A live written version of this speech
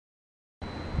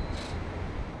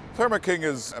Thermo King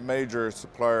is a major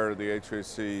supplier of the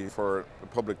HVAC for the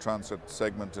public transit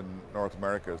segment in North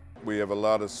America. We have a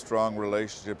lot of strong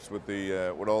relationships with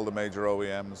all the major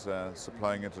OEMs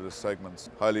supplying into the segments.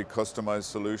 Highly customized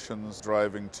solutions,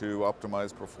 driving to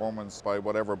optimize performance by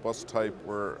whatever bus type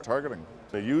we're targeting.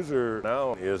 The user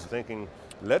now is thinking,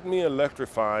 let me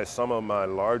electrify some of my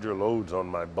larger loads on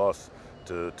my bus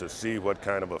to see what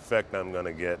kind of effect I'm going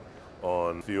to get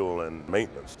on fuel and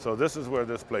maintenance. So this is where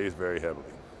this plays very heavily.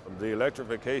 The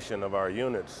electrification of our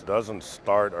units doesn't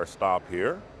start or stop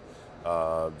here.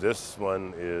 This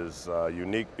one is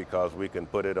unique because we can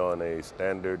put it on a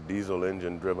standard diesel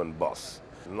engine driven bus.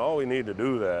 And all we need to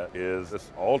do that is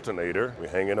this alternator. We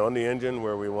hang it on the engine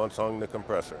where we once hung the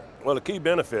compressor. Well, the key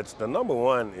benefits, the number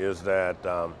one is that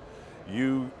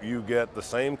you get the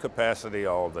same capacity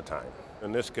all the time.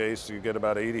 In this case, you get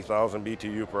about 80,000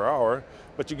 BTU per hour,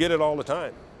 but you get it all the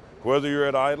time, whether you're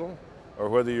at idle or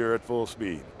whether you're at full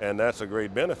speed. And that's a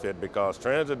great benefit because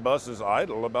transit buses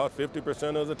idle about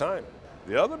 50% of the time.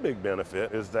 The other big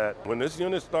benefit is that when this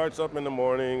unit starts up in the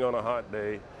morning on a hot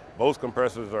day, both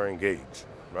compressors are engaged,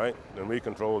 right? And we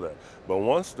control that. But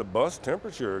once the bus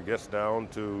temperature gets down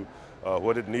to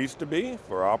what it needs to be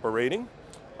for operating,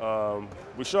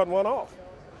 we shut one off.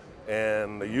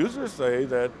 And the users say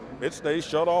that it stays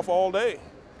shut off all day.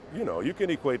 You know, you can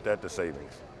equate that to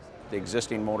savings. The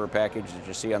existing motor package that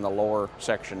you see on the lower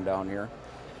section down here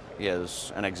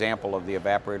is an example of the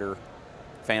evaporator,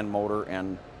 fan motor,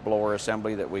 and blower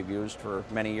assembly that we've used for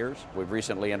many years. We've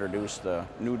recently introduced the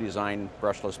new design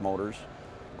brushless motors.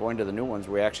 Going to the new ones,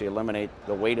 we actually eliminate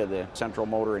the weight of the central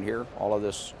motor in here. All of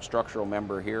this structural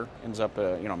member here ends up,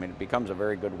 it becomes a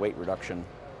very good weight reduction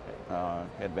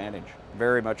advantage.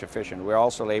 Very much efficient. We're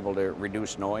also able to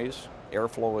reduce noise.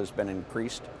 Airflow has been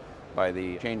increased by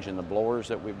the change in the blowers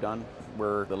that we've done.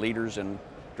 We're the leaders in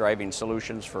driving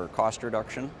solutions for cost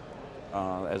reduction,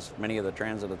 as many of the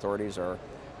transit authorities are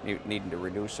needing to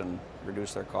reduce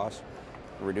their costs.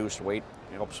 Reduced weight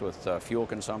helps with fuel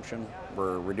consumption.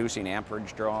 We're reducing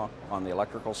amperage draw on the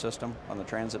electrical system on the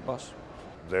transit bus.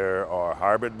 There are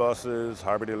hybrid buses,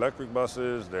 hybrid electric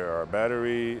buses, there are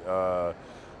battery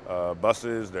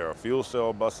buses, there are fuel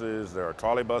cell buses, there are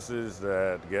trolley buses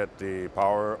that get the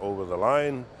power over the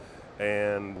line,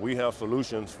 and we have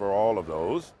solutions for all of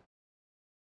those.